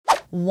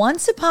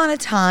Once upon a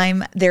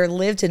time, there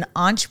lived an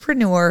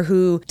entrepreneur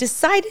who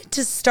decided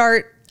to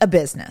start a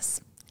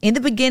business. In the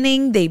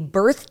beginning, they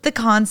birthed the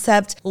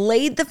concept,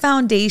 laid the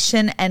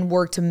foundation, and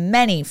worked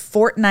many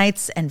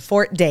fortnights and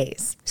fort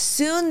days.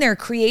 Soon, their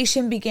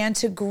creation began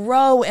to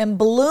grow and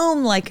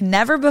bloom like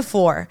never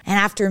before. And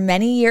after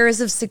many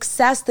years of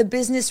success, the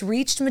business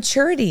reached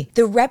maturity.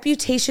 The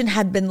reputation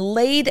had been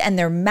laid, and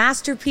their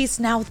masterpiece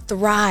now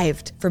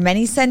thrived. For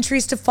many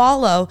centuries to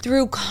follow,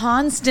 through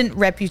constant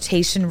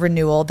reputation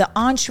renewal, the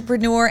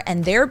entrepreneur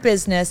and their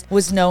business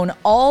was known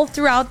all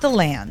throughout the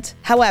land.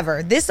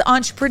 However, this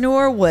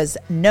entrepreneur was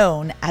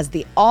known as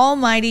the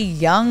almighty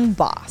young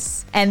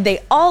boss. And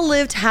they all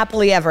lived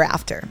happily ever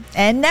after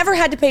and never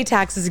had to pay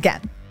taxes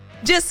again.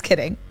 Just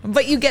kidding,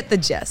 but you get the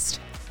gist.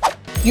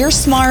 You're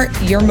smart,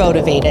 you're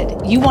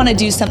motivated, you want to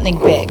do something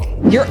big.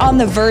 You're on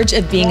the verge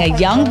of being a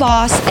young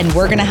boss, and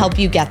we're going to help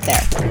you get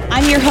there.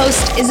 I'm your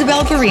host,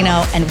 Isabel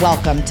Garino, and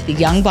welcome to the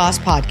Young Boss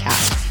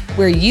Podcast,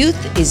 where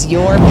youth is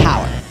your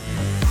power.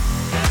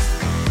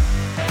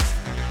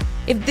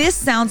 If this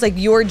sounds like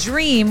your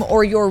dream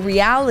or your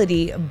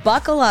reality,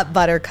 buckle up,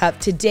 Buttercup.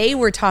 Today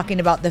we're talking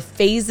about the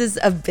phases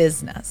of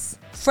business.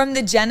 From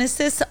the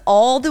genesis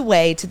all the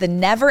way to the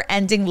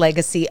never-ending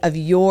legacy of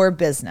your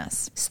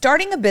business.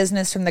 Starting a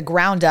business from the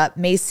ground up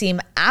may seem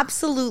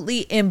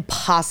absolutely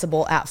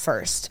impossible at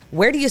first.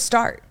 Where do you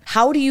start?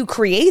 How do you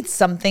create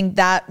something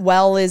that,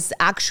 is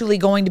actually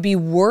going to be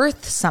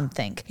worth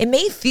something? It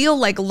may feel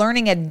like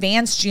learning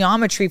advanced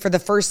geometry for the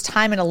first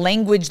time in a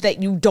language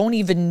that you don't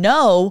even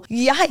know.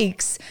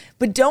 Yikes.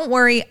 But don't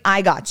worry,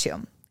 I got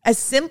you. A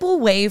simple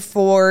way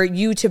for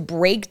you to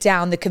break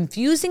down the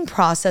confusing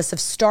process of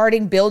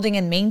starting, building,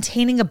 and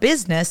maintaining a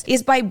business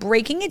is by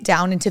breaking it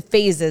down into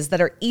phases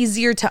that are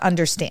easier to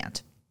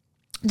understand.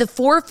 The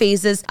 4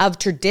 phases of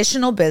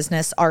traditional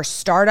business are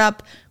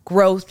startup,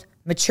 growth,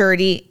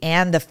 maturity,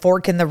 and the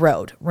fork in the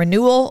road,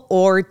 renewal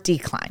or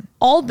decline.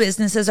 All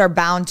businesses are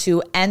bound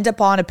to end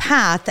up on a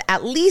path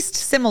at least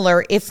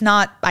similar, if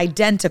not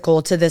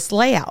identical, to this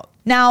layout.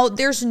 Now,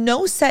 there's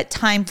no set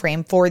time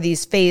frame for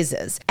these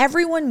phases.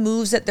 Everyone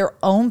moves at their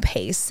own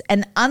pace,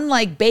 and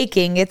unlike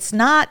baking, it's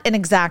not an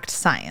exact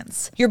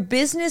science. Your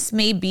business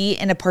may be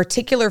in a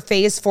particular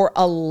phase for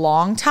a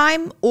long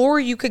time, or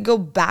you could go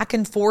back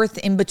and forth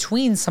in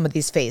between some of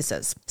these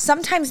phases.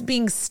 Sometimes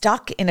being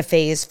stuck in a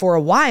phase for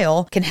a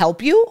while can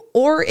help you,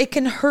 or it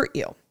can hurt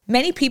you.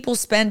 Many people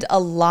spend a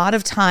lot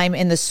of time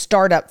in the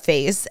startup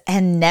phase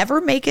and never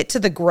make it to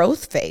the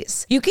growth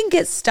phase. You can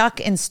get stuck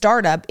in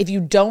startup if you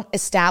don't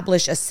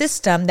establish a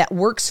system that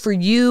works for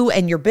you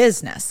and your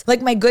business.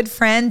 Like my good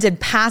friend and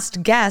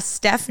past guest,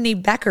 Stephanie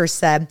Becker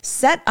said,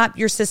 set up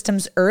your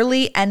systems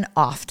early and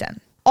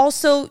often.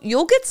 Also,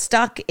 you'll get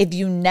stuck if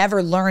you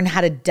never learn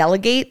how to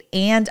delegate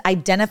and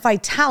identify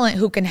talent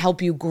who can help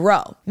you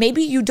grow.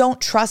 Maybe you don't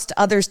trust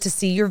others to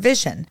see your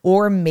vision,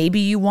 or maybe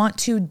you want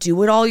to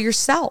do it all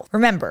yourself.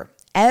 Remember,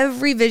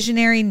 every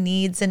visionary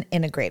needs an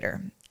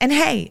integrator. And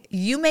hey,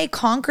 you may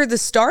conquer the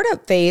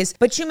startup phase,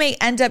 but you may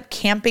end up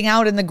camping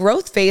out in the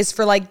growth phase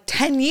for like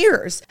 10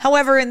 years.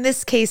 However, in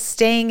this case,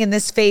 staying in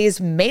this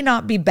phase may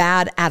not be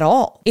bad at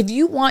all. If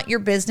you want your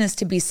business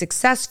to be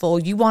successful,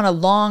 you want a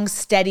long,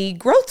 steady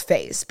growth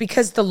phase,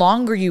 because the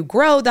longer you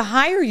grow, the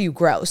higher you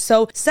grow.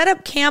 So set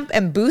up camp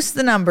and boost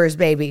the numbers,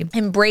 baby.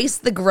 Embrace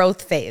the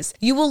growth phase.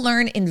 You will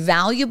learn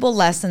invaluable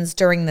lessons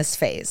during this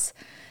phase.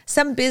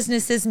 Some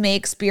businesses may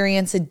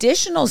experience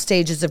additional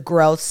stages of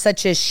growth,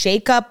 such as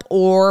shakeup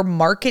or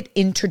market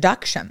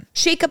introduction.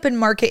 Shakeup and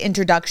market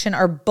introduction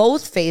are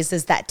both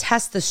phases that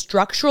test the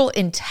structural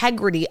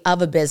integrity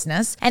of a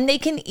business, and they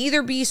can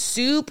either be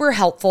super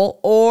helpful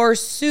or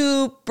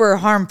super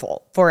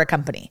harmful for a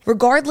company.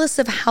 Regardless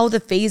of how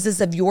the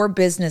phases of your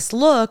business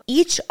look,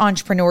 each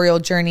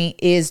entrepreneurial journey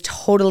is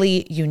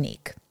totally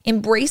unique.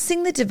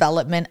 Embracing the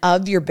development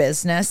of your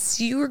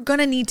business, you're going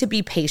to need to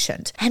be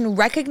patient and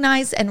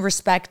recognize and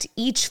respect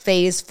each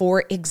phase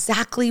for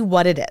exactly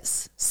what it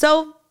is.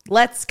 So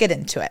let's get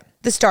into it.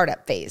 The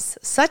startup phase.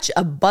 Such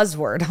a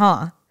buzzword,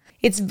 huh?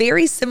 It's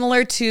very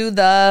similar to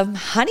the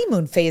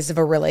honeymoon phase of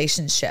a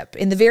relationship.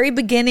 In the very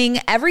beginning,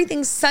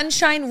 everything's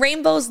sunshine,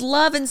 rainbows,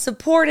 love and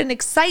support and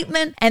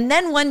excitement. And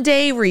then one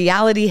day,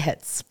 reality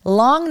hits.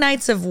 Long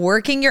nights of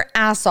working your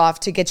ass off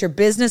to get your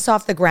business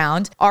off the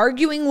ground,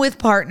 arguing with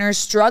partners,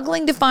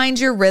 struggling to find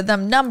your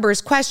rhythm,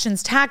 numbers,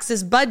 questions,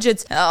 taxes,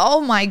 budgets.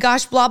 Oh my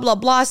gosh, blah, blah,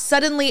 blah.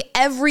 Suddenly,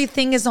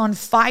 everything is on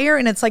fire.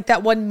 And it's like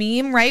that one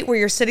meme, right? Where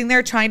you're sitting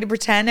there trying to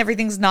pretend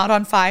everything's not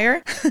on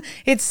fire.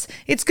 It's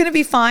going to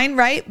be fine,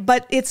 right?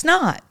 But it's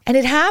not. And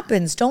it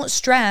happens. Don't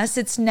stress.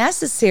 It's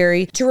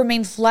necessary to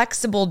remain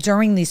flexible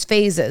during these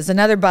phases.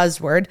 Another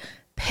buzzword,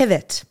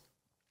 pivot.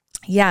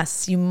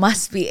 Yes, you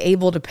must be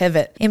able to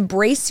pivot.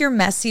 Embrace your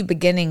messy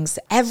beginnings.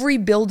 Every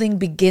building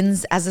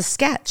begins as a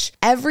sketch.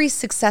 Every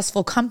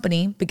successful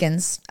company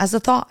begins as a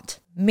thought.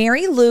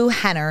 Mary Lou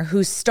Henner,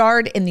 who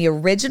starred in the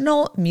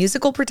original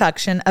musical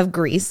production of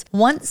Grease,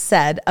 once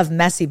said of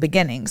messy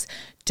beginnings,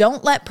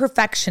 "Don't let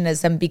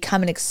perfectionism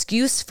become an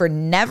excuse for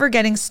never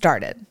getting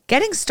started."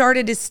 Getting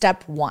started is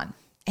step one.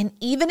 And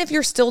even if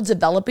you're still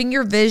developing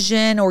your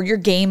vision or your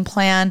game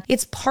plan,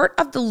 it's part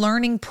of the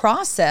learning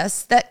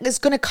process that is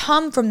going to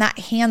come from that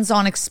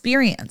hands-on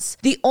experience.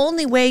 The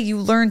only way you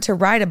learn to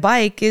ride a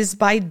bike is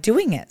by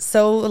doing it.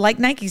 So like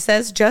Nike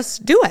says,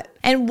 just do it.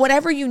 And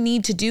whatever you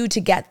need to do to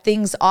get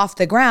things off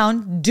the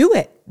ground, do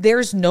it.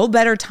 There's no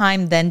better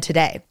time than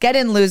today. Get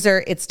in,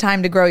 loser. It's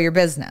time to grow your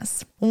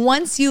business.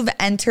 Once you've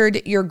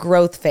entered your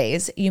growth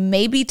phase, you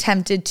may be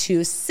tempted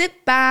to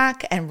sit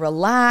back and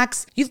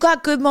relax. You've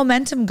got good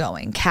momentum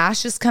going.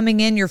 Cash is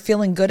coming in. You're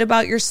feeling good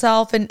about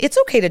yourself. And it's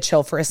okay to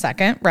chill for a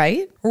second,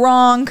 right?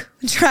 Wrong.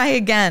 Try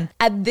again.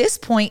 At this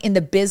point in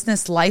the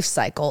business life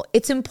cycle,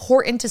 it's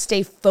important to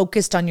stay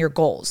focused on your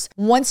goals.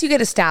 Once you get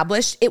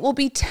established, it will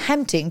be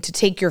tempting to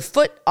take your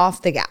foot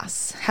off the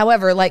gas.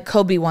 However, like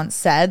Kobe once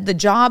said, the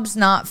job's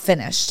not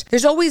finished.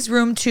 There's always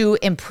room to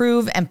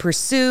improve and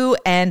pursue,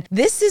 and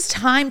this is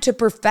time to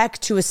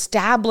perfect, to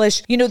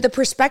establish, the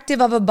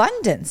perspective of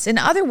abundance. In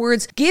other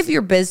words, give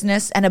your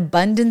business an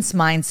abundance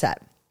mindset.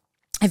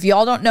 If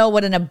y'all don't know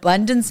what an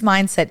abundance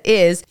mindset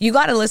is, you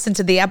got to listen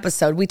to the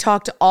episode. We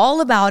talked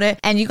all about it,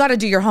 and you got to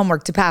do your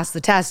homework to pass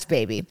the test,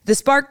 baby. The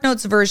Spark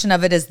Notes version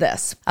of it is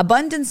this.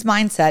 Abundance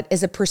mindset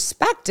is a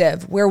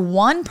perspective where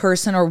one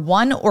person or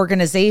one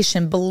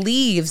organization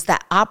believes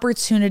that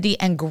opportunity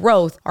and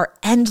growth are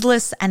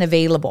endless and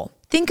available.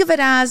 Think of it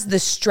as the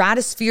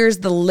stratosphere's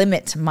the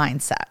limit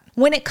mindset.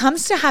 When it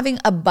comes to having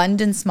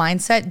abundance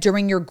mindset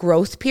during your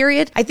growth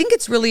period, I think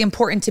it's really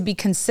important to be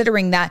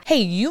considering that, hey,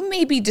 you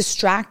may be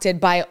distracted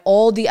by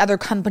all the other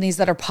companies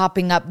that are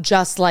popping up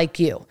just like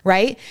you,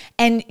 right?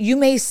 And you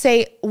may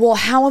say, well,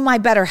 how am I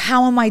better?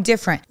 How am I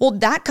different? Well,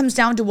 that comes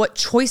down to what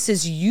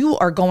choices you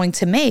are going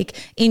to make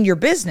in your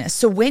business.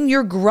 So when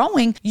you're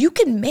growing, you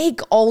can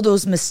make all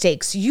those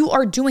mistakes. You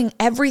are doing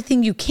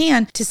everything you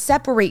can to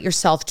separate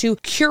yourself, to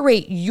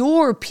curate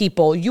your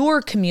people,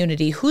 your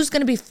community, who's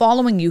going to be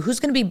following you, who's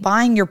going to be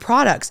buying your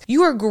products.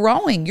 You are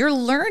growing, you're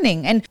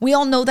learning. And we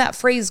all know that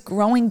phrase,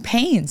 growing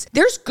pains.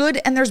 There's good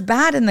and there's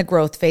bad in the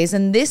growth phase.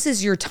 And this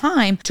is your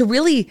time to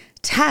really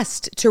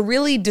test, to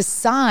really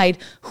decide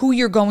who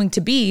you're going to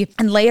be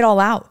and lay it all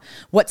out.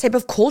 What type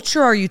of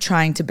culture are you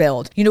trying to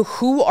build?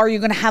 Who are you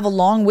going to have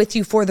along with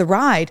you for the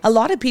ride? A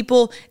lot of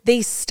people,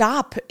 they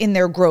stop in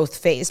their growth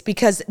phase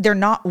because they're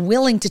not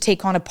willing to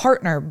take on a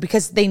partner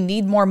because they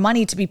need more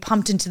money to be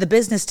pumped into the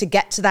business to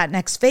get to that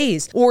next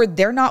phase. Or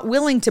they're not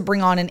willing to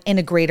bring on an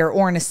integrator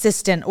or an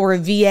assistant or a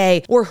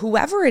VA or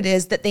whoever it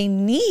is that they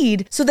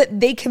need so that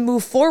they can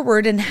move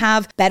forward and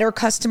have better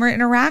customer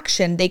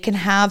interaction. They can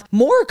have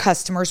more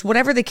customers,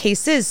 whatever the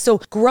case is. So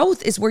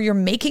growth is where you're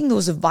making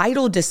those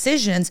vital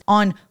decisions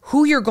on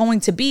who you're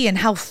going to be and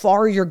how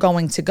far you're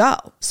going to go.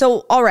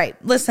 So, all right,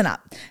 listen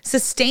up.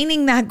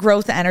 Sustaining that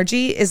growth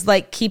energy is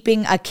like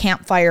keeping a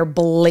campfire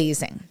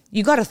blazing.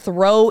 You got to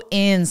throw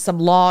in some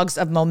logs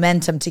of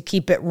momentum to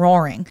keep it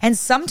roaring. And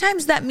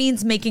sometimes that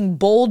means making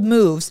bold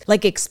moves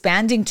like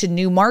expanding to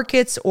new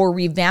markets or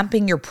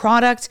revamping your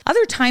product.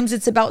 Other times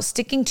it's about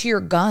sticking to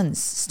your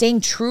guns,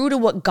 staying true to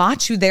what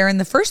got you there in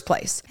the first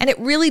place. And it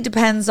really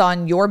depends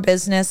on your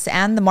business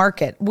and the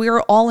market. We're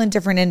all in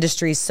different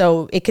industries,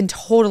 so it can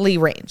totally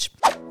range.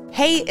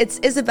 Hey, it's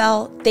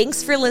Isabel.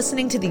 Thanks for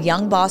listening to the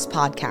Young Boss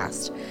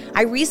podcast.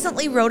 I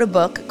recently wrote a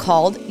book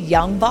called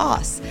Young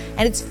Boss,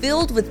 and it's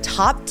filled with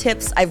top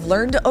tips I've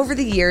learned over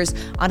the years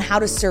on how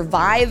to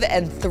survive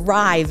and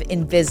thrive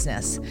in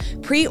business.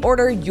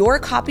 Pre-order your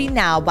copy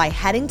now by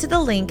heading to the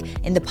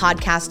link in the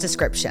podcast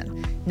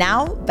description.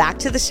 Now, back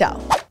to the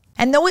show.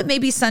 And though it may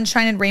be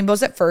sunshine and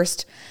rainbows at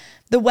first,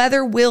 the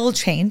weather will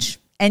change,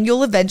 and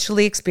you'll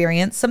eventually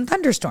experience some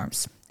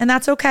thunderstorms, and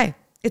that's okay.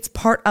 It's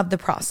part of the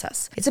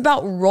process. It's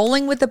about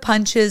rolling with the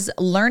punches,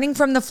 learning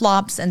from the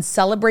flops, and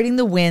celebrating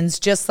the wins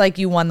just like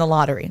you won the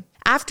lottery.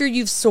 After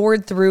you've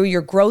soared through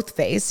your growth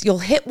phase, you'll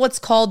hit what's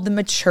called the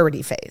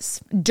maturity phase.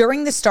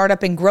 During the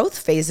startup and growth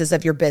phases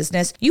of your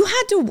business, you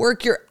had to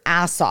work your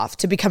ass off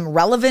to become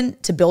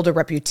relevant, to build a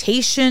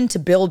reputation, to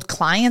build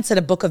clients and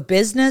a book of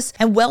business.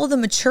 And well, the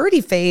maturity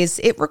phase,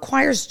 it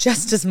requires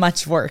just as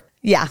much work.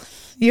 Yeah.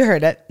 You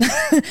heard it.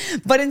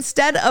 But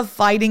instead of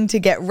fighting to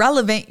get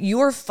relevant,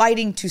 you're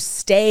fighting to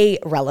stay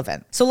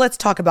relevant. So let's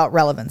talk about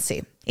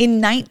relevancy. In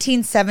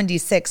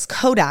 1976,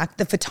 Kodak,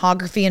 the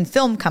photography and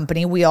film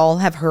company we all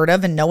have heard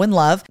of and know and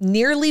love,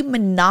 nearly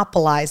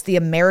monopolized the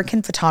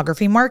American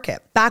photography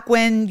market. Back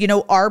when,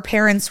 our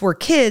parents were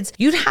kids,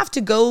 you'd have to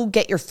go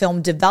get your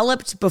film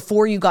developed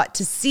before you got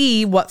to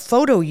see what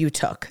photo you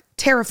took.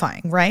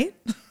 Terrifying, right?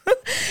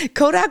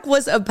 Kodak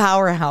was a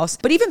powerhouse,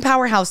 but even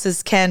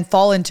powerhouses can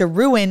fall into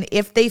ruin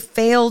if they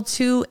fail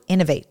to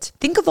innovate.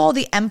 Think of all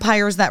the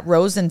empires that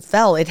rose and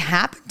fell. It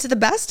happened to the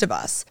best of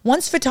us.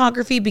 Once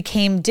photography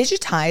became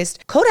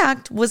digitized,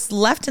 Kodak was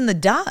left in the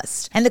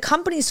dust, and the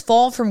company's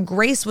fall from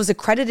grace was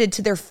accredited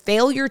to their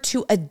failure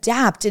to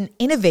adapt and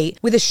innovate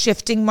with a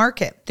shifting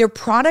market. Their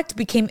product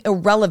became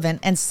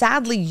irrelevant and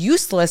sadly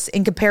useless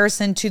in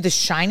comparison to the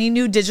shiny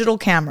new digital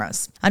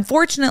cameras.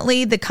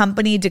 Unfortunately, the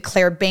company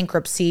declared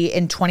bankruptcy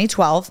in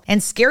 2012,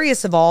 and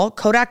scariest of all,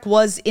 Kodak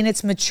was in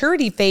its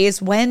maturity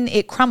phase when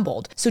it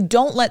crumbled. So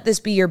don't let this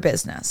be your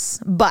business.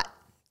 But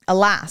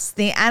alas,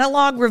 the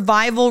analog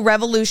revival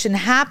revolution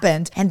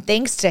happened, and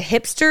thanks to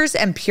hipsters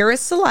and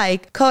purists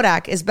alike,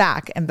 Kodak is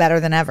back and better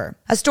than ever.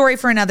 A story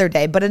for another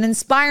day, but an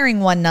inspiring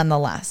one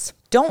nonetheless.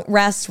 Don't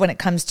rest when it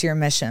comes to your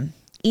mission.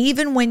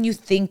 Even when you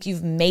think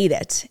you've made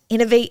it,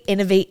 innovate,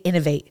 innovate,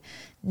 innovate.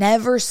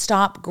 Never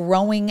stop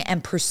growing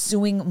and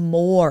pursuing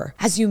more.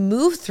 As you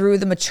move through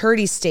the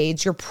maturity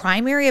stage, your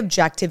primary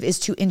objective is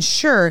to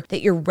ensure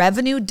that your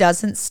revenue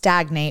doesn't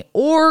stagnate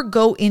or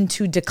go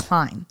into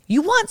decline.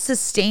 You want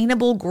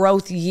sustainable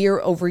growth year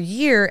over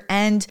year,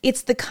 and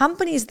it's the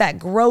companies that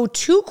grow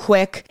too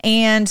quick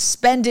and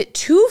spend it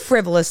too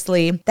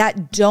frivolously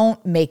that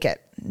don't make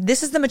it.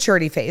 This is the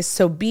maturity phase,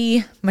 so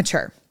be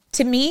mature.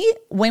 To me,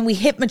 when we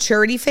hit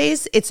maturity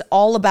phase, it's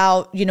all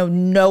about,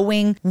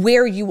 knowing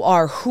where you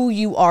are, who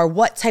you are,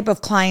 what type of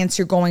clients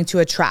you're going to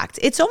attract.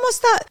 It's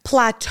almost that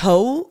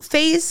plateau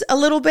phase a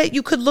little bit,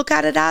 you could look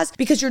at it as,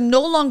 because you're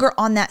no longer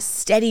on that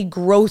steady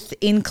growth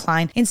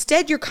incline.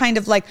 Instead, you're kind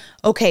of like,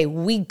 okay,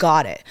 we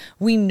got it.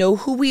 We know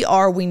who we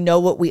are. We know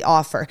what we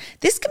offer.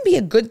 This can be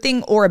a good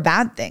thing or a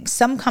bad thing.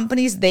 Some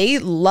companies, they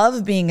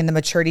love being in the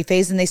maturity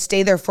phase and they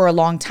stay there for a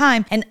long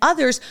time, and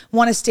others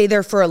want to stay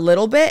there for a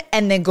little bit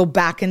and then go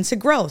back into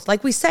growth.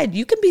 Like we said,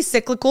 you can be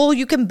cyclical,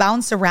 you can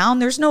bounce around.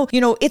 There's no,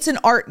 it's an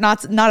art,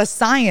 not a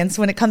science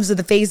when it comes to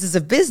the phases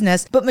of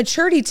business. But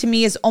maturity to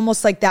me is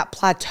almost like that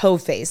plateau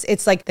phase.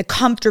 It's like the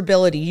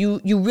comfortability.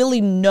 You really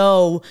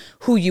know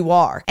who you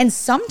are. And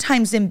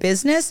sometimes in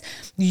business,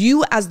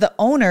 you as the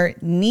owner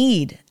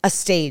need a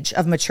stage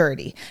of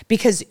maturity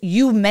because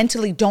you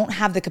mentally don't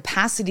have the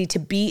capacity to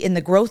be in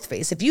the growth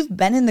phase. If you've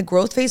been in the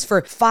growth phase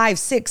for 5,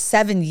 6,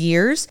 7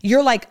 years,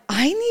 you're like,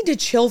 I need to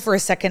chill for a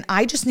second.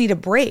 I just need a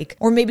break.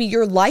 Or maybe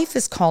your life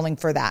is calling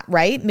for that,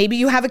 right? Maybe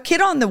you have a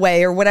kid on the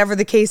way or whatever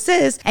the case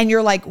is. And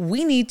you're like,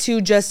 we need to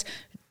just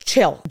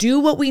chill, do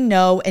what we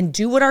know and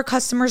do what our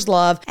customers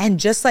love, and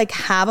just like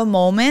have a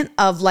moment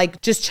of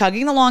like just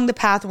chugging along the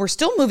path. We're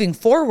still moving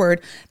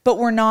forward, but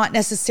we're not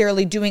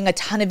necessarily doing a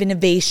ton of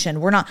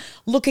innovation. We're not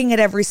looking at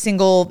every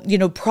single,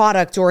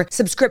 product or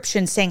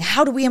subscription saying,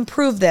 how do we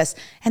improve this?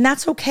 And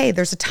that's okay.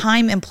 There's a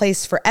time and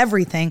place for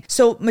everything.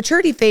 So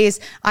maturity phase,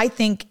 I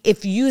think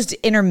if used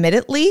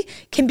intermittently,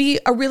 can be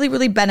a really,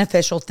 really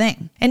beneficial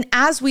thing. And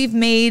as we've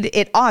made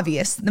it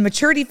obvious, the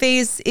maturity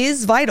phase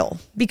is vital,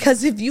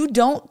 because if you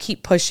don't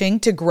keep pushing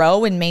to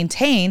grow and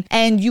maintain,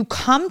 and you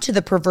come to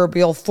the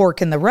proverbial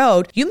fork in the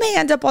road, you may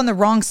end up on the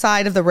wrong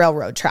side of the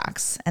railroad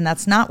tracks. And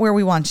that's not where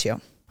we want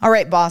you. All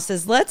right,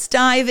 bosses, let's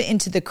dive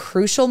into the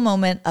crucial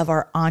moment of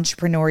our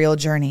entrepreneurial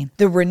journey,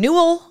 the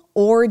renewal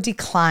or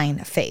decline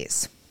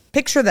phase.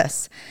 Picture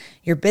this.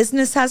 Your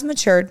business has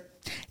matured.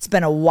 It's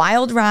been a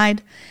wild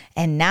ride,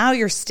 and now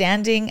you're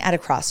standing at a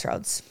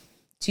crossroads.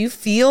 Do you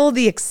feel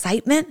the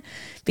excitement?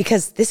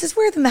 Because this is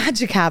where the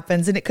magic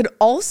happens, and it could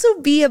also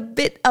be a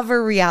bit of a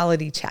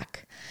reality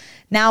check.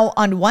 Now,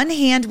 on one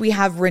hand, we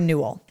have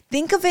renewal.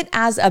 Think of it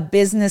as a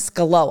business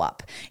glow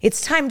up.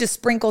 It's time to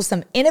sprinkle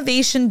some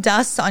innovation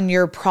dust on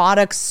your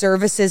products,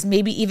 services,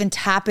 maybe even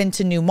tap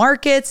into new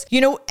markets.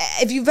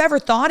 If you've ever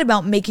thought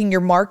about making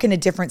your mark in a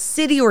different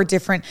city or a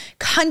different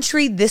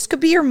country, this could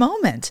be your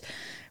moment.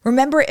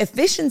 Remember,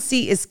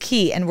 efficiency is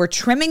key, and we're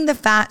trimming the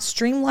fat,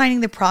 streamlining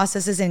the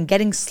processes, and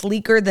getting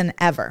sleeker than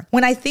ever.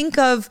 When I think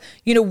of,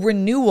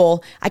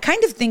 renewal, I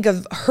kind of think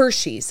of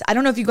Hershey's. I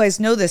don't know if you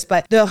guys know this,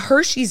 but the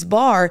Hershey's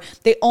bar,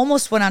 they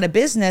almost went out of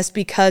business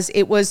because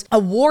it was a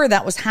war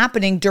that was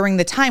happening during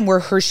the time where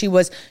Hershey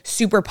was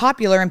super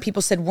popular, and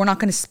people said, we're not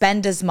going to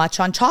spend as much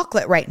on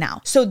chocolate right now.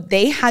 So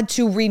they had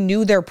to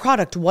renew their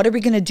product. What are we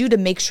going to do to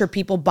make sure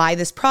people buy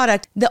this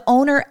product? The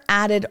owner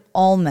added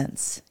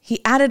almonds. He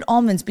added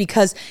almonds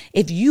because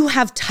if you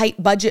have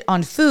tight budget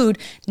on food,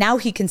 now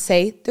he can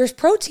say there's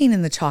protein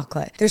in the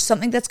chocolate. There's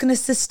something that's going to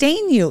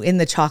sustain you in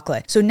the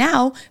chocolate. So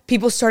now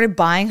people started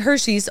buying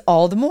Hershey's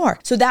all the more.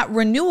 So that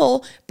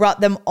renewal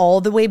brought them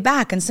all the way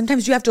back. And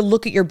sometimes you have to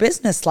look at your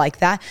business like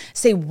that,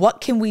 say,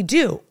 what can we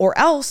do? Or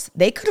else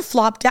they could have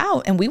flopped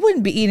out and we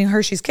wouldn't be eating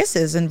Hershey's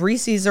Kisses and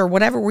Reese's or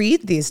whatever we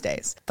eat these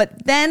days.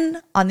 But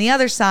then on the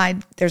other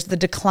side, there's the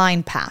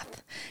decline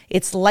path.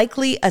 It's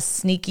likely a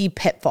sneaky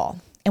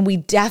pitfall. And we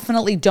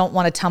definitely don't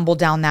want to tumble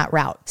down that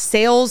route.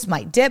 Sales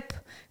might dip,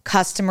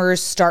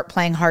 customers start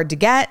playing hard to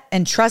get,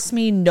 and trust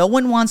me, no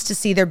one wants to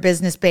see their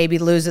business baby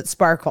lose its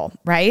sparkle,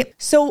 right?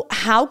 So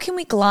how can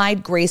we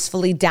glide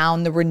gracefully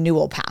down the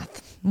renewal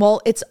path?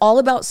 Well, it's all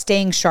about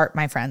staying sharp,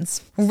 my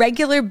friends.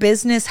 Regular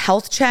business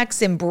health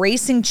checks,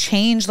 embracing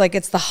change like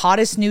it's the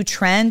hottest new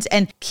trend,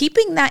 and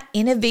keeping that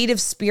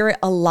innovative spirit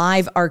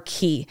alive are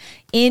key.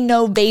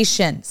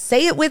 Innovation.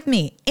 Say it with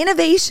me.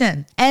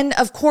 Innovation. And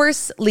of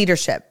course,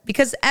 leadership.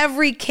 because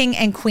every king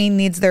and queen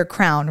needs their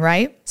crown,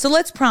 right? So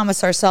let's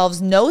promise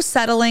ourselves no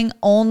settling,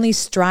 only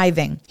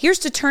striving. Here's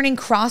to turning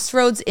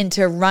crossroads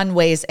into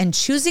runways and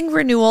choosing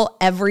renewal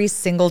every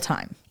single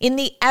time. In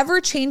the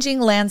ever-changing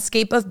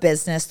landscape of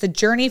business, the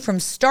journey from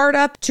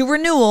startup to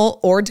renewal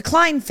or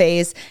decline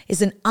phase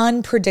is an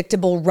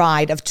unpredictable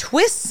ride of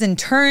twists and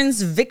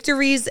turns,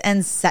 victories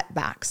and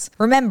setbacks.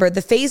 Remember,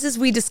 the phases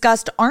we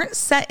discussed aren't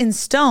set in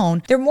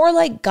stone. They're more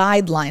like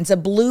guidelines, a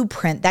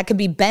blueprint that can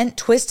be bent,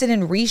 twisted,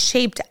 and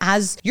reshaped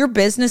as your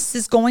business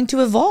is going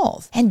to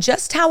evolve. And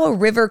just how a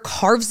river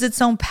carves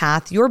its own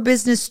path, your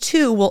business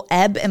too will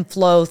ebb and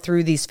flow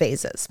through these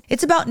phases.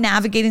 It's about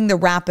navigating the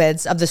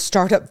rapids of the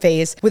startup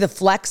phase with a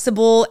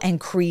flexible and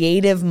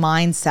creative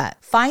mindset,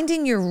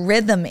 finding your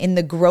rhythm in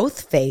the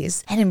growth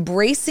phase and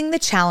embracing the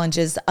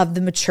challenges of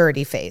the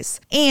maturity phase,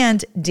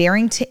 and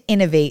daring to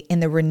innovate in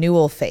the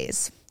renewal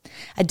phase.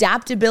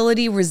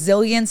 Adaptability,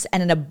 resilience,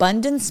 and an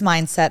abundance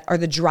mindset are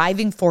the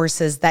driving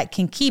forces that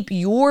can keep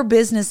your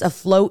business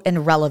afloat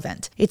and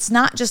relevant. It's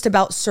not just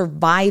about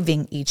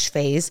surviving each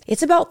phase,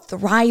 it's about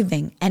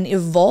thriving and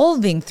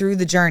evolving through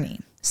the journey.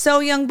 So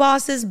young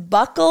bosses,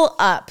 buckle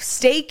up,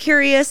 stay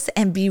curious,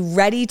 and be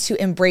ready to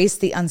embrace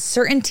the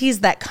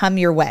uncertainties that come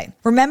your way.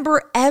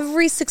 Remember,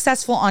 every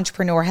successful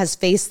entrepreneur has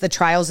faced the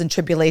trials and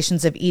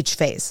tribulations of each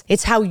phase.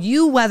 It's how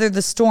you weather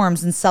the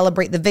storms and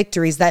celebrate the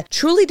victories that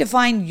truly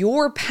define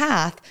your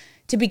path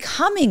to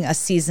becoming a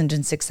seasoned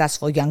and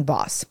successful young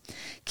boss.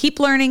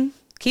 Keep learning,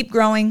 keep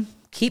growing,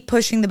 keep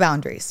pushing the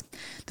boundaries.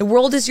 The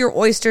world is your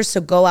oyster,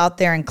 so go out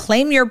there and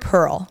claim your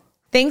pearl.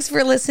 Thanks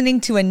for listening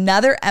to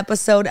another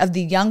episode of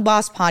the Young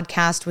Boss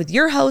Podcast with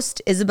your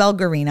host, Isabel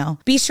Garino.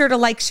 Be sure to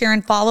like, share,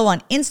 and follow on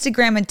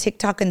Instagram and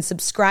TikTok and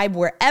subscribe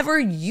wherever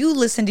you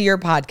listen to your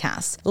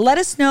podcasts. Let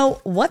us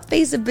know, what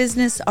phase of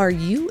business are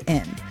you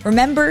in?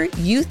 Remember,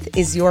 youth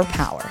is your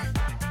power.